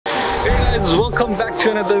Hey guys, welcome back to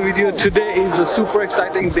another video. Today is a super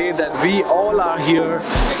exciting day that we all are here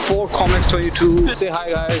for COMEX 22. Say hi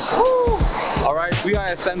guys. Alright, so we are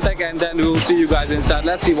at Centec and then we will see you guys inside.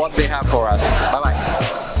 Let's see what they have for us. Bye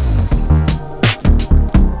bye.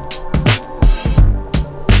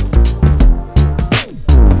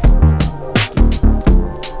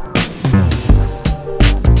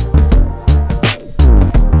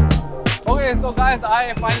 So guys, I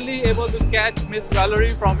am finally able to catch Miss Valerie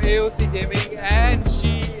from AOC Gaming, and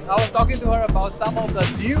I was talking to her about some of the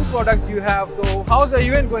new products you have. So how's the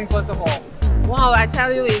event going first of all? Wow, I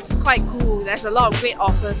tell you, it's quite cool. There's a lot of great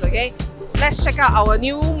offers, okay? Let's check out our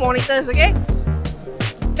new monitors, okay?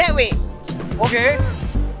 That way. Okay,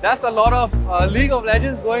 that's a lot of League of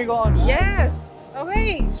Legends going on. Yes.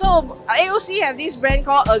 Okay, so AOC have this brand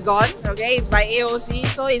called Ergon, okay? It's by AOC,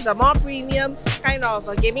 so it's a more premium kind of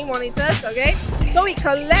gaming monitors, okay? So we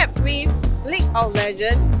collab with League of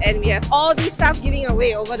Legends and we have all this stuff giving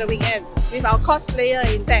away over the weekend with our cosplayer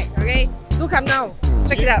in tech, okay? Do come now,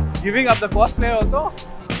 check it out. Giving up the cosplayer also?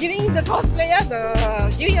 Giving the cosplayer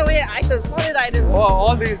giving away items, solid items. Oh,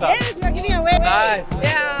 all these are? Yes, we are giving away. Nice.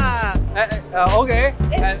 Yeah. Okay,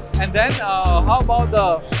 Yes. and then how about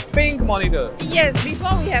the pink monitor? Yes,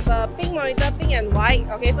 before we have a pink monitor, pink and white,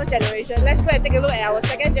 okay, first generation. Let's go and take a look at our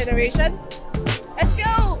second generation. Let's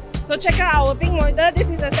go! So check out our pink monitor.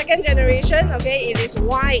 This is a second generation, okay? It is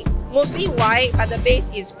white, mostly white, but the base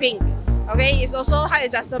is pink. Okay, it's also height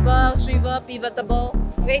adjustable, swivel, pivotable.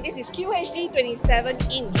 Okay, this is QHD 27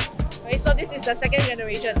 inch. Okay, so this is the second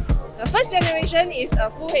generation. The first generation is a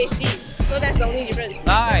full HD. So that's the only difference.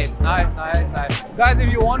 Nice. Guys,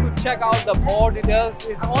 if you want to check out the more details,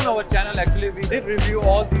 it's on our channel actually. We did review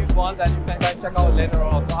all these ones and you can guys check out later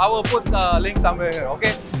on. So I will put the link somewhere here,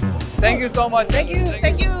 okay? Thank you so much. Thank you.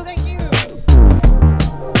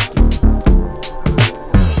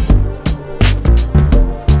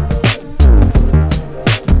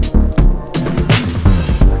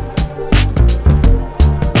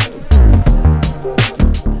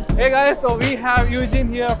 Hey guys, so we have Eugene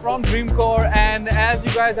here from Dreamcore, and as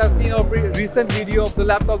you guys have seen our recent video of the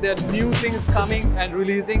laptop, there are new things coming and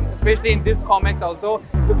releasing, especially in this COMEX also.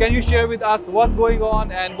 So can you share with us what's going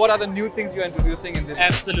on and what are the new things you're introducing in this?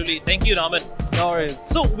 Absolutely, thank you Norman. No worries.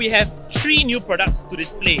 So we have 3 new products to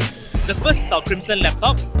display. The first is our Crimson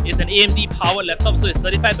laptop. It's an AMD powered laptop, so it's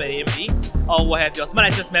certified by AMD. We'll have your smart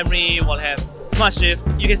access memory, we'll have smart shift.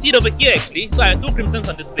 You can see it over here actually. So I have 2 Crimsons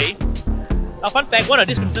on display. Fun fact, one of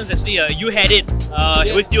these Crimsons actually, you had it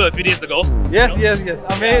with you a few days ago. Yes.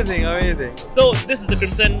 Amazing. So this is the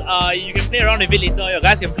Crimson. You can play around with it later. Your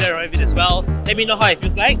guys can play around with it as well. Let me know how it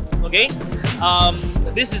feels like. Okay.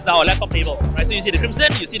 This is our laptop table, right? So you see the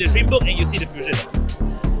Crimson, you see the Dreambook, and you see the Fusion.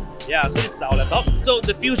 Yeah. So this is our laptop. So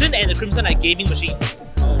the Fusion and the Crimson are gaming machines.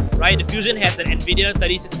 Right, the Fusion has an NVIDIA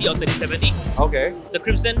 3060 or 3070. Okay. The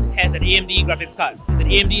Crimson has an AMD graphics card. It's an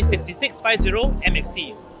AMD 6650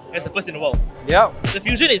 MXT. It's the first in the world. Yeah. The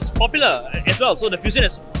Fusion is popular as well. So the Fusion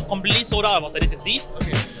is completely sold out of 3060s.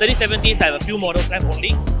 Okay. 3070s have a few models left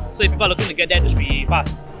only. So if people are looking to get that, it should be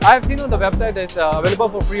fast. I have seen on the website that it's available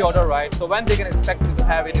for pre-order, right? So when they can expect to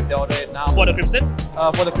have it if they order it now? For the Crimson?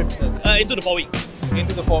 For the Crimson. Into the 4 weeks.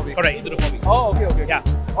 Into the 4 weeks. Correct, into the 4 weeks. Oh, okay. Yeah.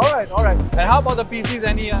 Alright. And how about the PCs?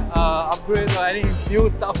 Any upgrades or any new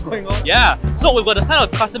stuff going on? Yeah. So we've got a ton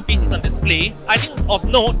of custom PCs on display. I think of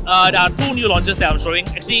note, there are 2 new launches that I'm showing.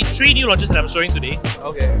 Actually, 3 new launches that I'm showing today.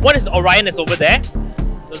 Okay. One is the Orion that's over there.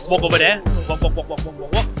 Let's walk over there.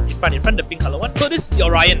 Walk. In front, the pink color one. So this is the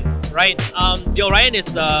Orion, right? The Orion is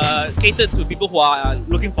catered to people who are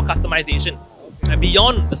looking for customization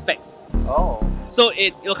beyond the specs. Oh. So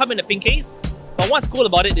it'll come in a pink case. But what's cool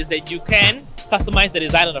about it is that you can customize the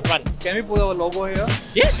design on the front. Can we put our logo here?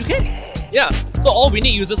 Yes, you can. Yeah. So all we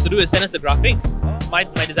need users to do is send us the graphic. My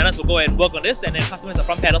designers will go and work on this and then customize the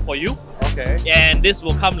front panel for you. Okay. And this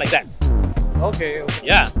will come like that. Okay.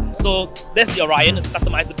 Yeah. So that's the Orion, is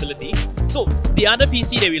customizability. So the other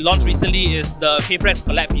PC that we launched recently is the PaperX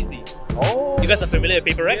Collab PC. Oh. You guys are familiar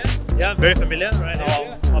with PaperX? Yes. Yeah, very familiar, right?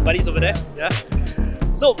 Our buddies over there. Yeah.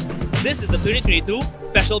 So this is the 2022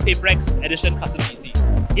 Special PaperX Edition Custom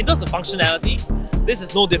PC. In terms of functionality, this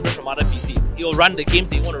is no different from other PCs. It will run the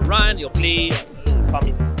games that you want to run, you'll play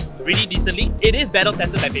really decently. It is battle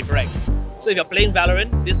tested by PaperX. So if you're playing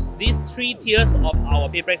Valorant, these 3 tiers of our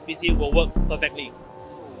PaperX PC will work perfectly.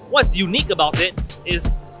 What's unique about it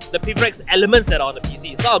is the PaperX elements that are on the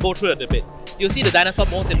PC. So I'll go through it a bit. You'll see the dinosaur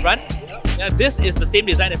bones in front. Yeah, this is the same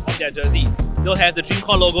design as on their jerseys. They'll have the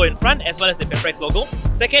Dreamcore logo in front as well as the PaperX logo.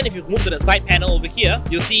 Second, if you move to the side panel over here,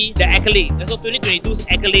 you'll see the accolade. So 2022's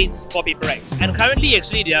accolades for PaperX. And currently,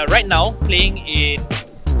 actually, they are right now playing in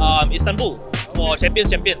Istanbul for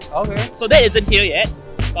Champions. Okay. So that isn't here yet,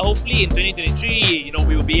 but hopefully in 2023,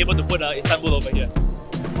 we will be able to put Istanbul over here.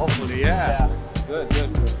 Hopefully, yeah. Good.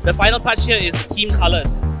 The final touch here is the team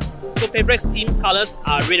colors. So Paybreak's team's colors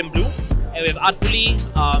are red and blue, and we've artfully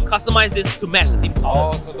customized this to match the team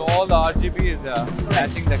colors. Oh, so all the RGB is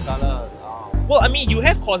matching the color. Well, I mean, you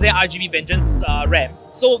have Corsair RGB Vengeance RAM,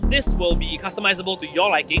 so this will be customizable to your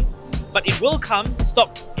liking, but it will come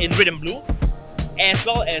stock in red and blue, as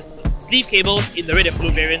well as sleeve cables in the red and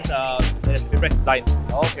blue variant that is Paybreak design.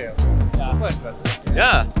 Okay. Yeah. Super interesting.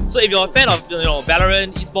 Yeah. So if you're a fan of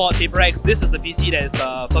Valorant, eSport, PaperX, this is the PC that is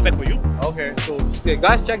perfect for you. Okay. So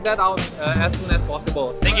guys, check that out as soon as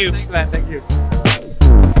possible. Thank you. Thanks, man. Thank you.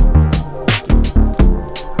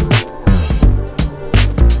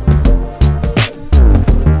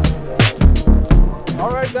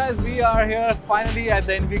 Alright guys, we are here finally at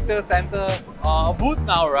the IINVICTOR Center booth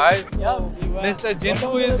now, right? Yeah, Mr.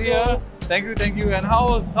 Jindu is here. Thank you. And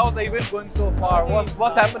how's the event going so far?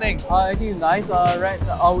 What's happening? I think it's nice. Right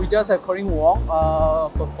now, we just have Corinne Wong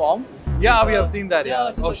perform. Yeah, we have seen that.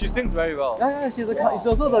 Yeah. Yeah, Oh, she sings very well. Yeah, she's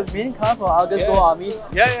also the main cast for August Go Army.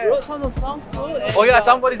 Yeah. Wrote some of the songs too. Oh yeah,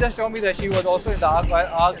 somebody just told me that she was also in the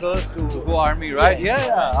Our Girls to Go Army, right?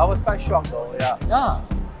 Yeah. I was quite shocked though. Yeah.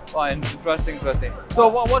 Oh, interesting. So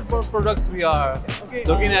what products we are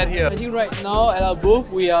looking at here? I think right now at our booth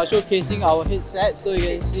we are showcasing our headset. So you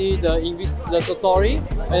can see the Satori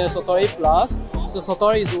and the Satori Plus. So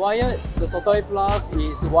Satori is wired. The Satori Plus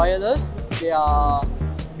is wireless. They are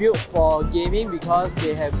built for gaming because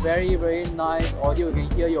they have very nice audio. You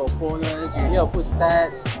can hear your opponents, you hear your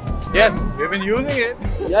footsteps. Yes, we've been using it.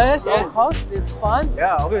 Yes, of course, it's fun.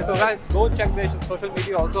 Yeah, okay, so guys, go check their social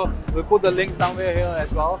media also. We'll put the link somewhere here as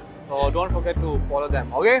well. So don't forget to follow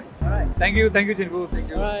them, okay? Alright. Thank you, Jinfu. Thank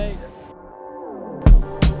you. Alright.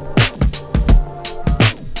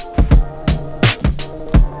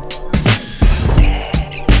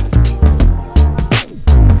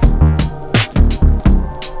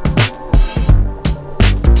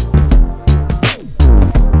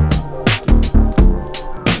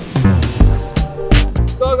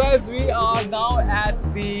 We are now at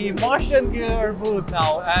the Martian Gear booth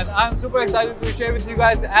now, and I'm super excited to share with you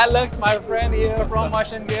guys Alex, my friend here from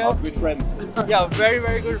Martian Gear. Oh, good friend. Yeah,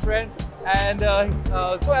 very good friend. And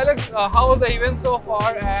so Alex, how was the event so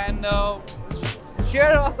far? And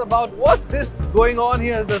share us about what's this going on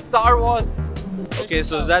here, the Star Wars. Okay,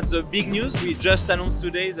 so that's a big news. We just announced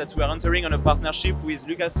today that we are entering on a partnership with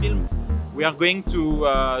Lucasfilm. We are going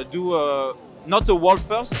to do not a world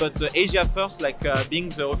first, but Asia first, like being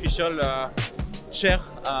the official chair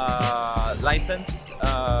license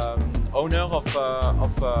owner of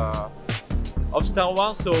Star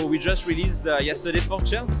Wars. So we just released yesterday 4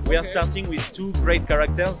 chairs. We are starting with 2 great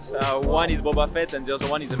characters. One is Boba Fett and the other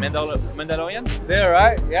one is a Mandalorian. There,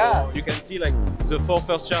 right? Yeah. So you can see like the 4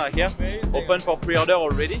 first chairs are here, open for pre-order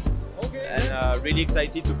already. And really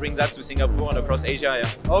excited to bring that to Singapore and across Asia.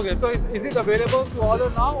 Yeah. Okay, so is it available to order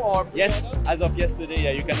now or? Yes, as of yesterday,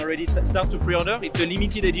 yeah, you can already start to pre-order. It's a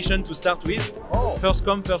limited edition to start with. Oh. First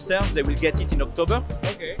come, first serve. They will get it in October.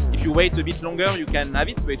 Okay. If you wait a bit longer, you can have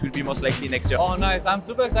it, but it will be most likely next year. Oh, nice! I'm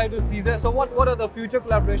super excited to see that. So, what are the future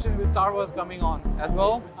collaborations with Star Wars coming on as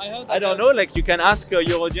well? I don't know. Like you can ask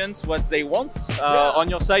your audience what they want. On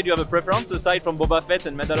your side, you have a preference aside from Boba Fett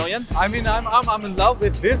and Mandalorian. I mean, I'm in love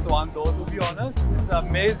with this one though. To be honest, it's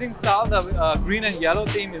amazing style. The green and yellow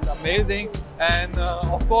theme is amazing, and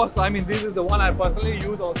of course, I mean, this is the one I personally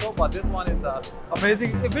use also. But this one is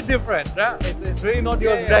amazing, a bit different, right? It's really not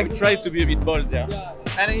your drag. Try to be a bit bold, yeah.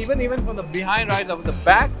 And even from the behind, right, of the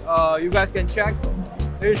back, you guys can check.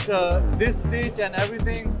 It's this stitch and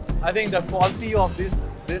everything. I think the quality of this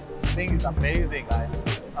thing is amazing, guys.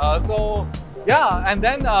 So yeah, and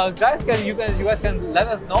then guys, you guys can let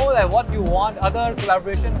us know like what you want, other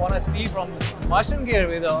collaboration want to see from Martian Gear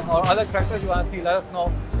with or other characters you want to see. Let us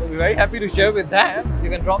know. We'll be very happy to share with them.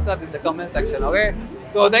 You can drop that in the comment section. Okay.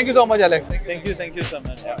 So thank you so much, Alex. Thank you so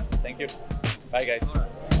much. Yeah, thank you. Bye, guys.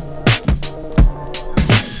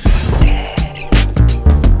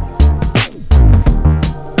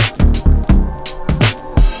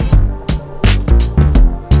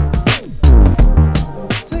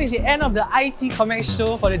 The end of the IT COMEX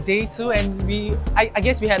show for the day 2, and I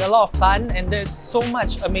guess we had a lot of fun, and there's so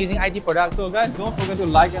much amazing IT products. So guys, don't forget to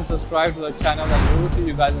like and subscribe to the channel, and we will see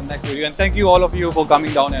you guys in the next video. And thank you all of you for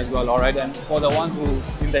coming down as well, alright? And for the ones who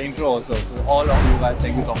in the intro also, to all of you guys,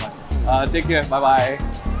 thank you so much. Take care, bye bye.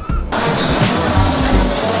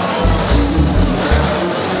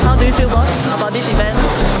 How do you feel, boss, about this event?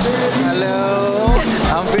 Hello,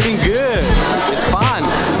 I'm feeling good. It's fun,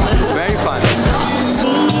 very fun.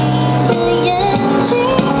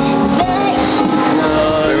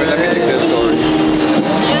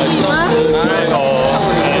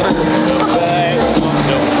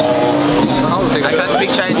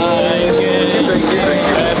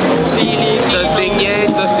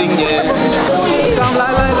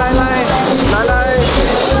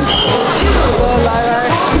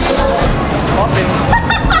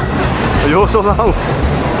 so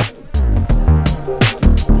long.